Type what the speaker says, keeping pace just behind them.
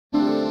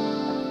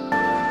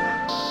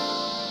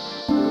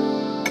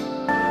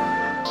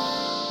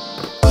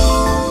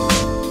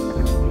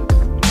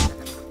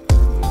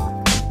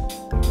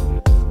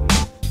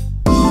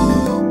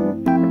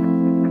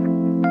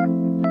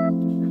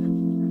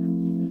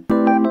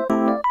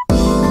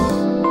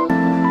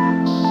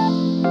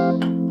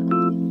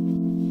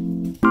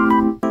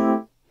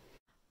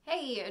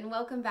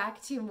welcome back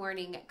to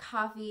Morning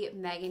Coffee.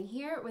 Megan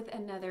here with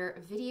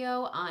another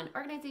video on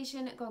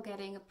organization,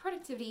 goal-getting,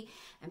 productivity,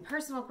 and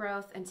personal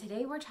growth. And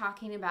today we're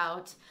talking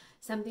about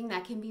something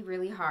that can be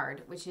really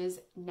hard, which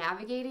is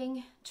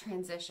navigating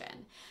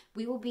transition.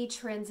 We will be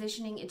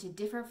transitioning into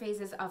different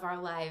phases of our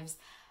lives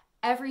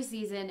every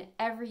season,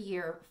 every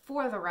year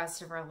for the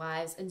rest of our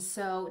lives. And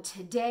so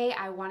today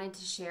I wanted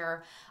to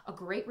share a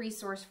great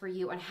resource for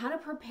you on how to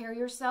prepare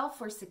yourself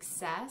for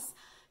success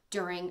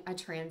during a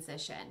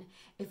transition.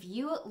 If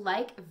you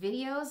like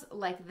videos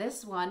like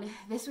this one,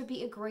 this would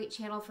be a great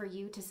channel for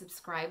you to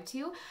subscribe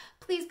to.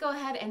 Please go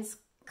ahead and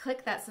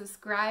click that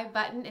subscribe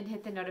button and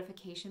hit the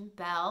notification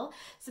bell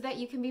so that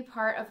you can be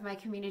part of my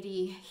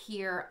community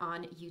here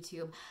on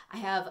YouTube. I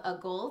have a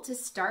goal to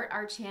start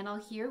our channel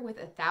here with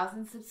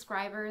 1,000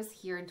 subscribers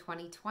here in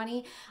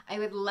 2020. I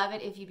would love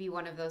it if you'd be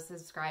one of those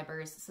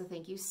subscribers, so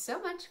thank you so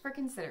much for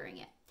considering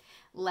it.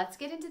 Let's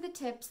get into the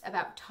tips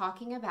about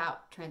talking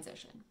about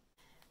transition.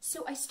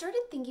 So I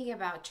started thinking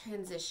about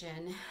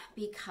transition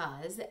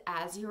because,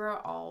 as you are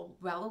all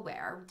well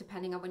aware,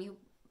 depending on when you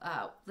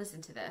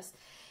listen to this,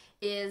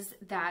 is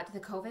that the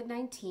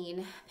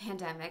COVID-19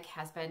 pandemic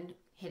has been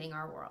hitting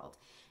our world.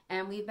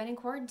 And we've been in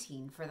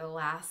quarantine for the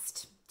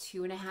last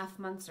 2.5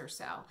 months or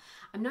so.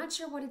 I'm not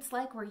sure what it's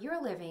like where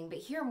you're living, but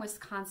here in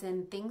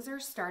Wisconsin, things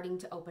are starting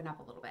to open up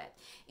a little bit,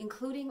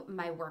 including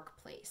my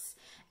workplace.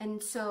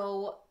 And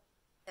so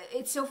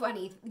it's so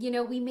funny, you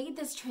know, we made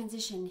this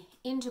transition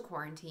into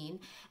quarantine,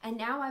 and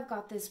now I've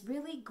got this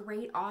really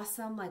great,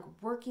 awesome, like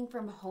working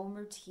from home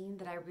routine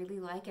that I really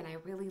like and I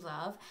really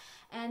love.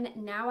 And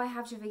now I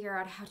have to figure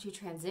out how to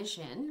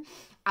transition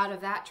out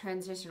of that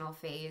transitional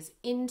phase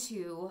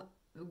into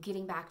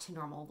getting back to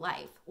normal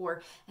life,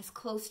 or as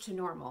close to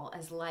normal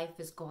as life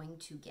is going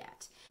to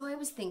get. So I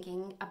was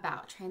thinking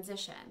about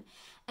transition,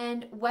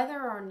 and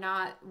whether or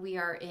not we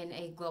are in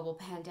a global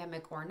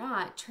pandemic or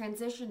not,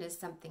 transition is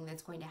something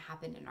that's going to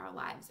happen in our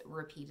lives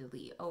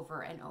repeatedly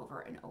over and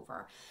over and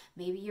over.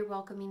 Maybe you're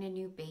welcoming a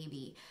new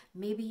baby.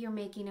 Maybe you're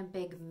making a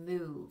big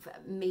move.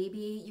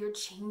 Maybe you're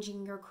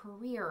changing your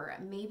career.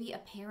 Maybe a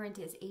parent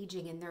is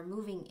aging and they're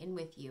moving in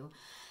with you.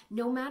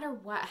 No matter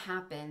what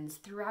happens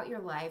throughout your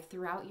life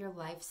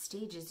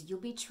stages, you'll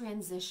be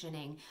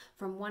transitioning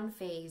from one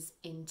phase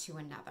into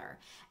another.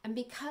 And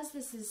because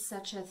this is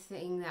such a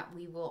thing that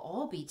we will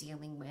all be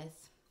dealing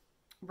with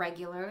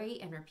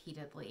regularly and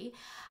repeatedly,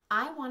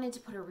 I wanted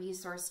to put a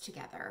resource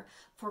together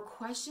for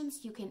questions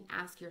you can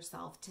ask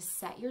yourself to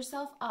set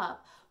yourself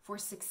up for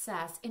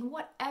success in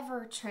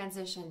whatever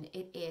transition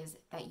it is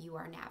that you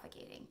are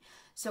navigating.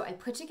 So I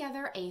put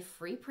together a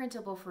free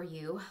printable for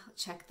you.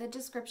 Check the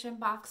description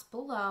box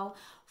below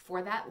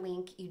for that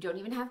link. You don't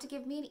even have to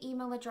give me an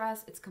email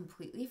address. It's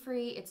completely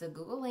free. It's a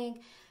Google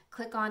link.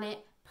 Click on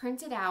it,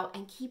 print it out,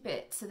 and keep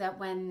it so that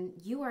when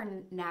you are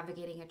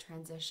navigating a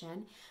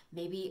transition,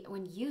 maybe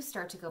when you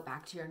start to go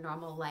back to your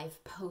normal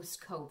life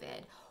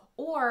post-COVID,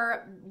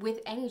 or with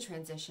any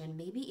transition,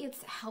 maybe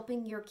it's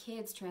helping your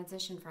kids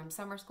transition from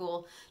summer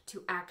school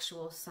to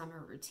actual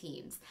summer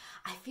routines.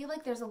 I feel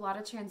like there's a lot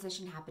of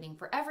transition happening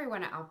for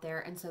everyone out there,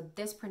 and so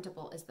this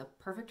printable is the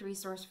perfect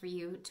resource for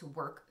you to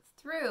work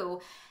through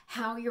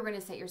how you're going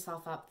to set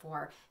yourself up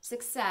for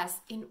success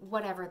in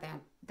whatever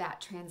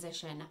that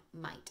transition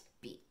might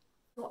be.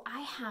 So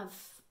I have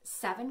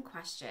 7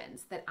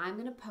 questions that I'm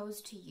going to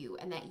pose to you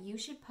and that you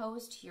should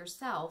pose to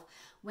yourself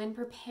when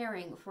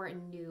preparing for a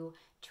new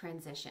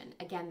transition.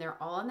 Again,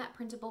 they're all on that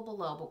printable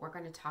below, but we're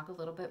going to talk a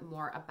little bit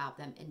more about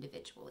them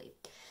individually.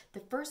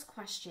 The first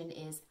question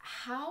is,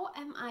 how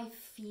am I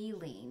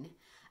feeling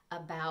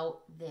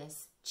about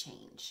this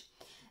change?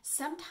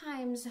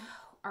 Sometimes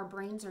our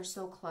brains are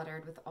so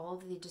cluttered with all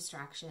of the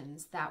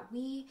distractions that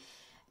we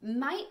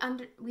might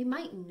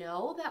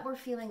know that we're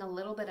feeling a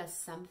little bit of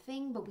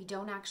something, but we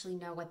don't actually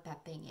know what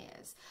that thing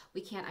is.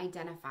 We can't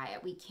identify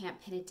it. We can't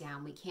pin it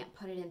down. We can't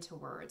put it into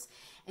words.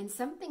 And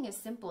something as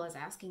simple as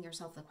asking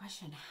yourself the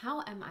question,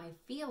 how am I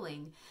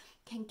feeling,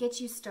 can get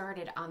you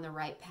started on the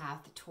right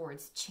path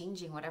towards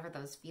changing whatever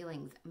those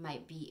feelings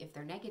might be. If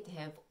they're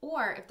negative,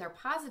 or if they're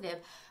positive,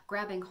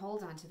 grabbing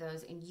hold onto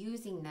those and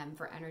using them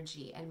for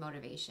energy and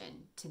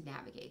motivation to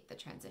navigate the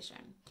transition.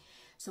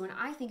 So when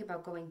I think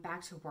about going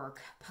back to work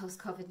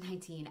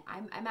post-COVID-19,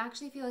 I'm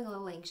actually feeling a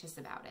little anxious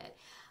about it.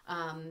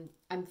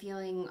 I'm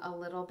feeling a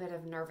little bit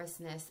of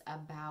nervousness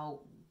about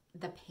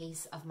the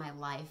pace of my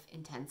life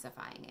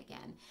intensifying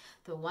again.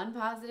 The one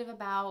positive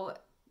about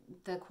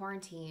the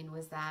quarantine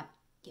was that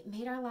it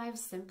made our lives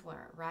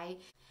simpler, right?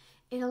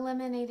 It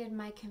eliminated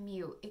my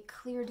commute. It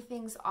cleared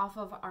things off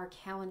of our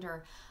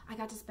calendar. I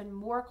got to spend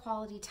more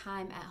quality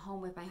time at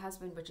home with my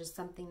husband, which is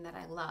something that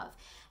I love.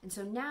 And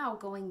so now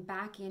going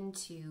back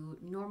into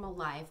normal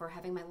life or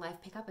having my life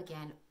pick up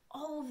again,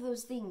 all of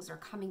those things are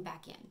coming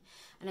back in.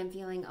 And I'm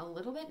feeling a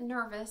little bit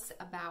nervous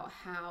about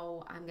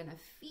how I'm gonna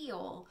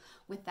feel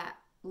with that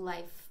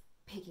life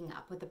picking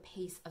up, with the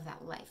pace of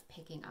that life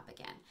picking up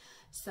again.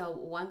 So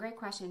one great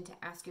question to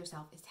ask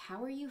yourself is,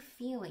 how are you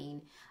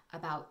feeling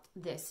about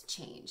this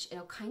change?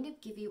 It'll kind of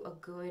give you a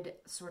good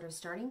sort of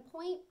starting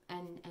point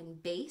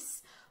and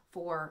base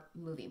for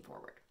moving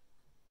forward.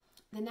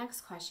 The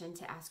next question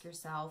to ask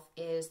yourself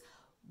is,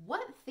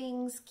 what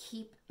things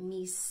keep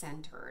me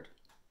centered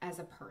as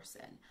a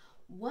person?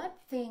 What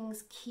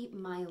things keep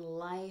my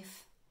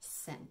life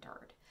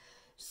centered?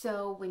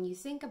 So when you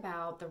think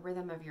about the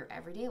rhythm of your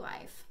everyday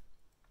life,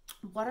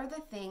 what are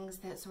the things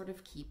that sort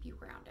of keep you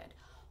grounded?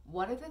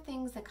 What are the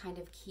things that kind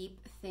of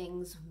keep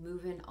things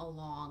moving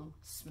along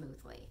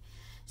smoothly?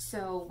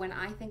 So when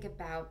I think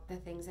about the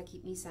things that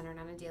keep me centered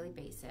on a daily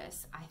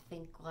basis, I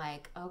think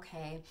like,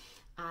 okay,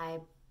 I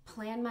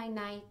plan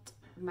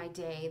my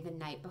day the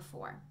night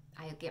before.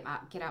 I get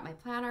out my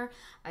planner,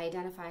 I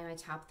identify my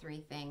top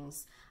 3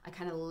 things, I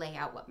kind of lay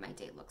out what my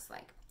day looks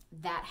like.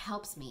 That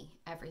helps me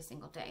every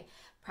single day.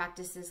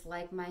 Practices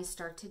like my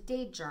start to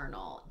day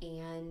journal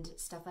and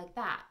stuff like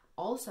that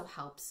also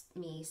helps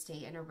me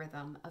stay in a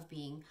rhythm of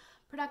being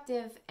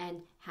productive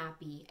and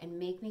happy and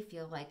make me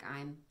feel like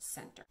I'm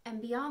centered.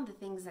 And beyond the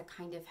things that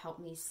kind of help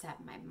me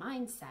set my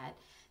mindset,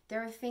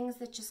 there are things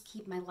that just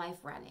keep my life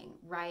running,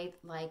 right?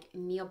 Like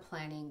meal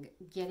planning,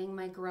 getting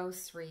my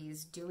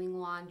groceries, doing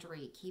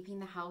laundry, keeping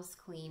the house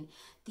clean.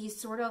 These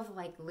sort of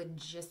like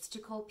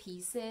logistical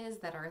pieces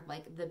that are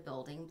like the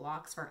building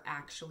blocks for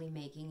actually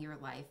making your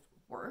life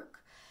work.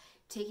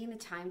 Taking the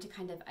time to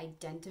kind of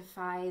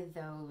identify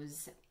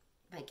those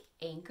like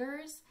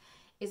anchors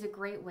is a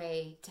great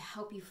way to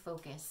help you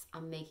focus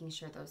on making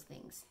sure those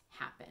things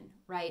happen,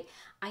 right?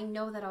 I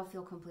know that I'll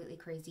feel completely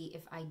crazy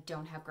if I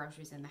don't have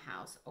groceries in the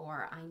house,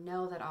 or I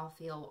know that I'll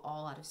feel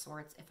all out of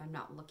sorts if I'm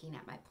not looking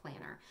at my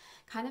planner.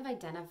 Kind of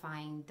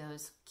identifying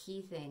those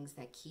key things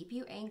that keep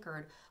you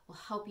anchored will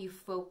help you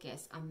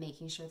focus on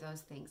making sure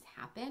those things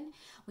happen.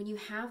 When you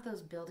have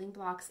those building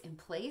blocks in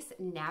place,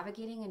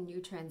 navigating a new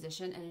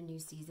transition and a new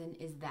season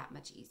is that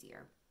much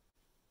easier.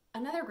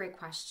 Another great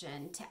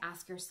question to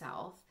ask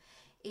yourself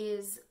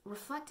is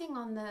reflecting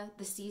on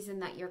the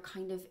season that you're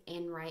kind of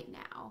in right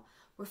now.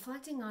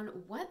 Reflecting on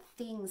what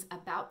things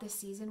about this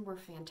season were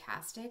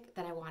fantastic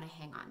that I want to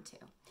hang on to.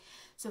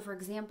 So for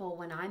example,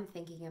 when I'm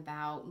thinking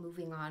about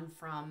moving on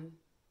from,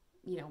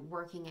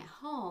 working at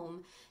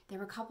home, there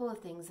were a couple of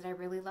things that I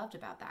really loved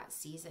about that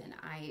season.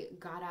 I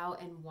got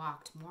out and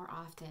walked more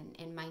often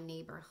in my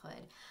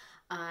neighborhood.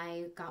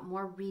 I got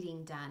more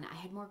reading done. I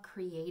had more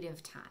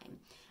creative time.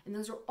 And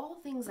those are all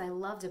things I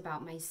loved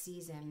about my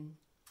season.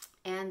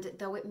 And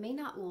though it may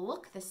not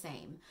look the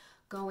same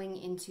going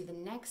into the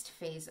next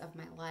phase of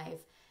my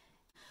life,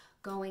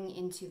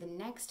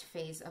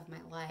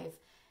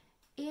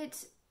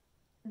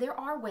 there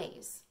are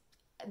ways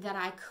that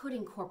I could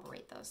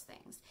incorporate those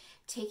things.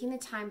 Taking the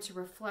time to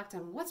reflect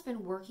on what's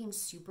been working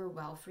super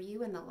well for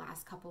you in the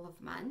last couple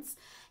of months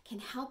can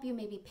help you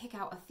maybe pick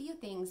out a few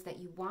things that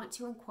you want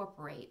to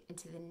incorporate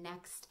into the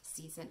next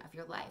season of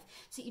your life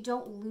so you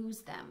don't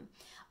lose them.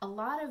 A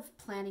lot of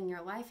planning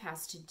your life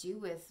has to do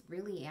with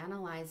really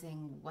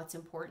analyzing what's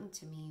important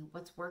to me,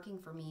 what's working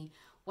for me,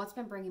 what's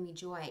been bringing me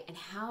joy, and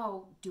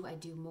how do I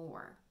do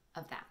more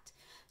of that?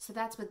 So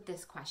that's what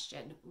this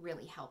question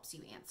really helps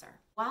you answer.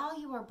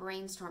 While you are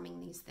brainstorming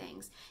these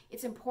things,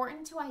 it's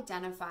important to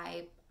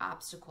identify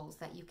obstacles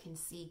that you can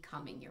see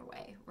coming your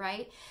way,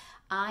 right?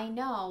 I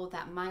know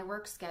that my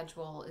work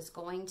schedule is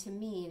going to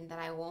mean that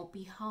I won't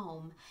be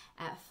home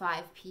at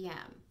 5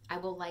 p.m. I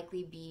will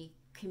likely be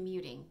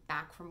commuting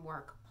back from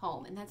work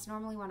home, and that's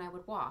normally when I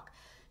would walk.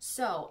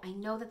 So I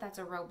know that that's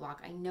a roadblock.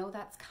 I know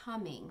that's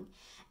coming.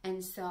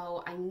 And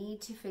so I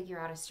need to figure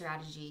out a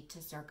strategy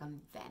to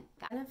circumvent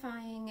that.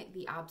 Identifying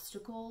the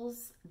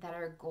obstacles that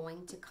are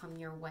going to come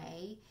your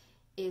way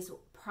is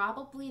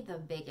probably the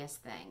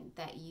biggest thing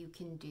that you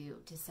can do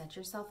to set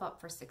yourself up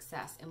for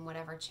success in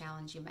whatever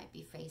challenge you might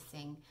be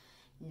facing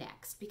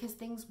next. Because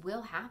things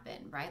will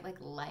happen, right? Like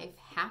life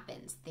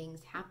happens,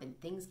 things happen,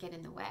 things get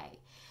in the way.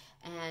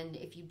 And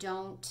if you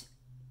don't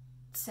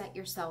set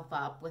yourself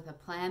up with a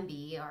plan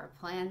B or a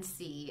plan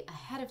C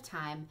ahead of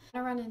time,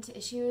 you're gonna run into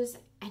issues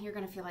and you're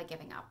gonna feel like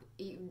giving up.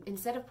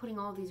 Instead of putting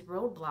all these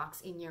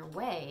roadblocks in your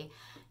way,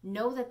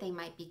 know that they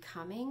might be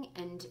coming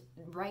and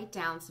write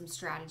down some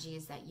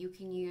strategies that you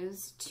can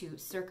use to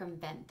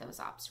circumvent those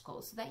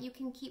obstacles so that you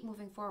can keep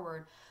moving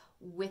forward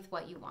with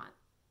what you want.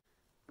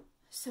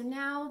 So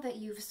now that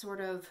you've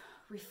sort of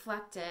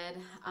reflected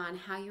on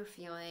how you're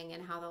feeling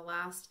and how the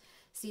last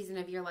season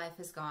of your life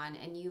has gone,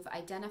 and you've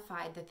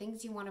identified the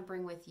things you want to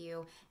bring with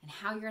you and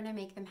how you're going to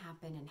make them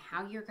happen and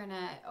how you're going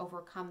to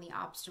overcome the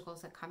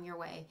obstacles that come your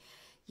way,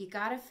 you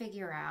got to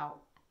figure out,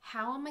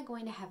 how am I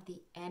going to have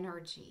the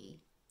energy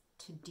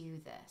to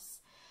do this?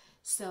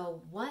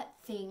 So what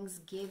things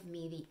give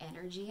me the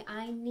energy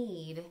I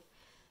need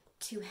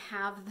to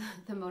have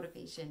the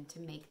motivation to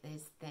make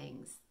these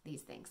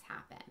things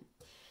happen?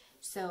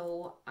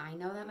 So I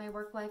know that my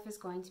work life is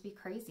going to be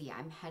crazy.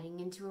 I'm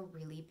heading into a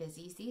really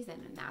busy season,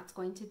 and that's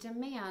going to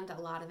demand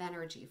a lot of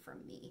energy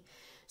from me.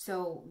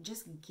 So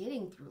just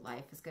getting through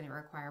life is going to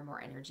require more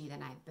energy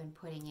than I've been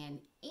putting in.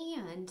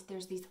 And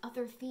there's these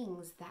other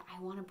things that I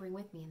want to bring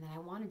with me and that I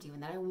want to do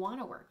and that I want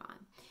to work on.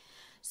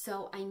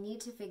 So I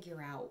need to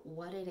figure out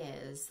what it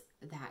is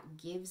that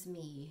gives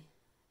me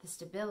the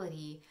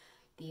stability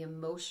the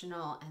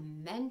emotional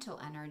and mental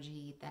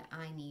energy that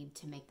I need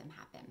to make them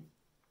happen.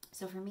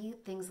 So for me,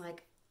 things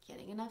like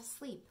getting enough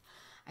sleep.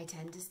 I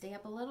tend to stay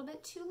up a little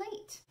bit too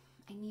late.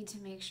 I need to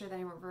make sure that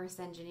I'm reverse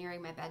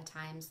engineering my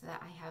bedtime so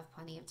that I have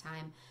plenty of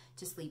time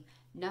to sleep.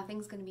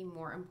 Nothing's going to be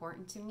more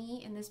important to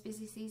me in this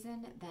busy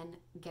season than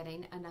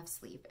getting enough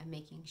sleep and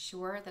making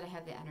sure that I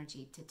have the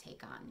energy to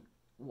take on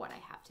what I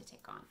have to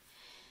take on.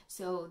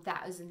 So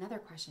that is another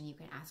question you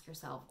can ask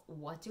yourself.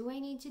 What do I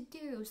need to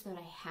do so that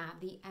I have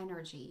the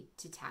energy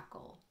to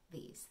tackle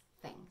these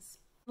things?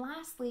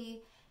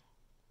 Lastly,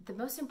 the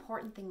most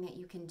important thing that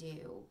you can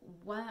do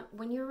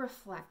when you're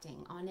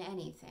reflecting on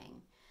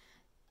anything,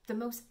 the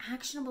most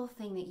actionable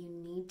thing that you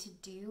need to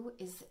do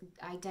is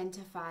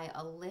identify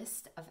a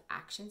list of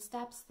action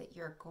steps that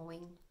you're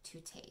going to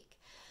take.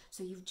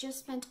 So you've just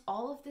spent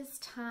all of this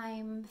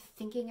time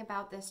thinking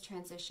about this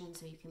transition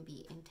so you can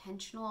be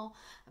intentional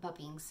about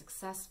being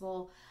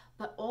successful,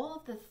 but all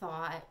of the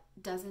thought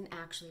doesn't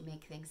actually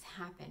make things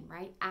happen,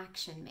 right?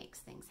 Action makes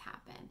things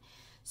happen.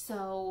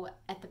 So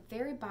at the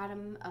very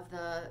bottom of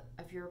the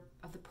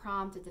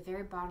prompt, at the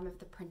very bottom of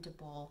the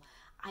printable,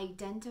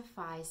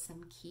 identify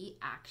some key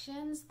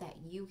actions that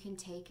you can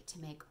take to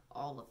make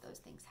all of those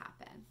things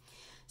happen.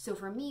 So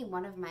for me,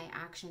 one of my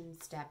action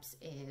steps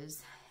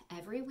is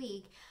every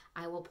week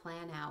I will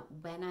plan out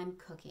when I'm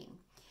cooking.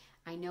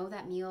 I know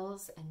that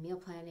meals and meal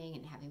planning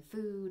and having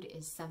food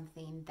is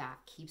something that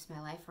keeps my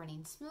life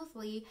running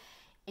smoothly,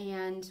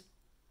 and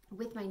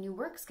with my new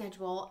work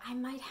schedule, I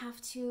might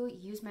have to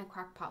use my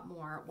crock pot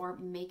more, or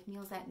make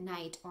meals at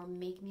night, or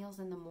make meals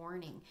in the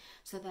morning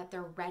so that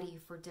they're ready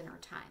for dinner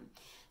time.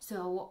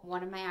 So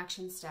one of my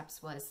action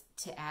steps was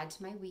to add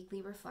to my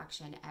weekly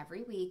reflection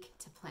every week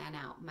to plan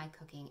out my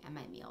cooking and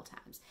my meal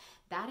times.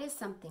 That is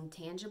something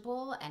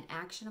tangible and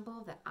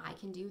actionable that I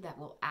can do that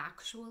will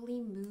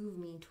actually move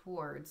me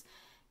towards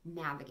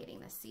navigating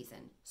this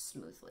season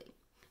smoothly.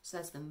 So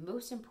that's the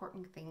most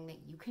important thing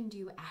that you can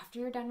do after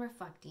you're done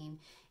reflecting,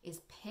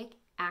 is pick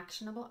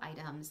actionable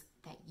items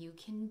that you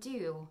can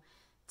do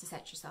to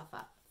set yourself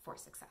up for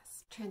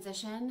success.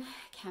 Transition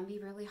can be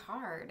really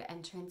hard,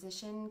 and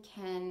transition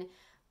can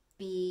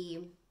be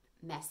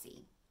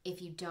messy if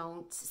you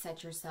don't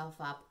set yourself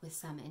up with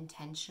some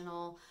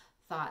intentional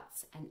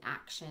thoughts and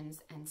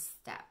actions and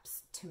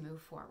steps to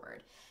move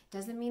forward.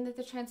 Doesn't mean that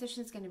the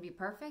transition is going to be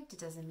perfect. It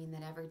doesn't mean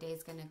that every day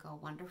is going to go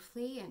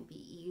wonderfully and be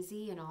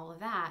easy and all of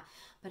that,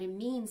 but it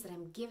means that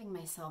I'm giving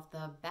myself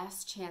the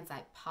best chance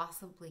I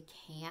possibly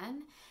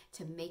can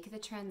to make the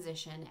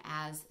transition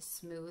as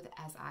smooth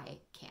as I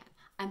can.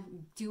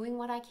 I'm doing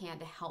what I can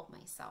to help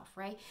myself,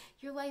 right?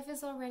 Your life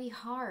is already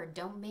hard.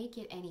 Don't make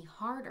it any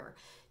harder.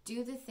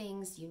 Do the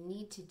things you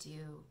need to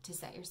do to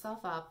set yourself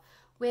up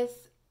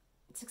with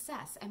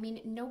success. I mean,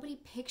 nobody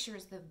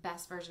pictures the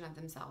best version of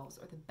themselves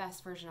or the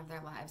best version of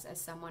their lives as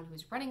someone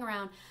who's running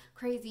around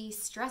crazy,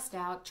 stressed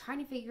out, trying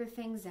to figure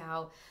things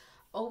out,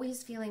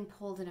 always feeling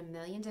pulled in a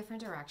million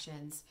different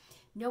directions.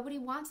 Nobody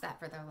wants that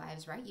for their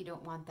lives, right? You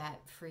don't want that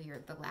for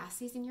the last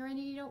season you're in,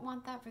 and you don't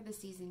want that for the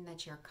season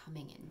that you're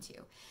coming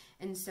into.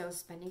 And so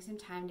spending some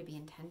time to be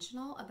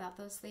intentional about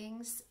those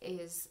things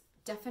is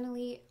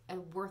definitely a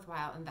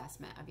worthwhile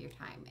investment of your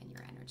time and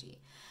your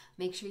energy.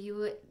 Make sure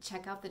you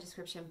check out the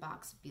description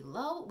box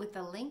below with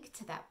the link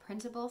to that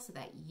printable so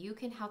that you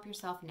can help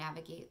yourself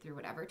navigate through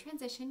whatever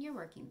transition you're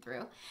working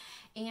through.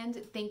 And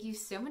thank you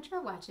so much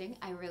for watching.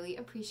 I really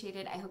appreciate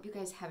it. I hope you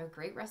guys have a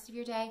great rest of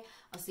your day.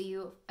 I'll see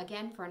you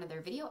again for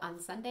another video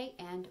on Sunday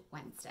and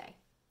Wednesday.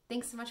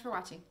 Thanks so much for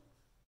watching.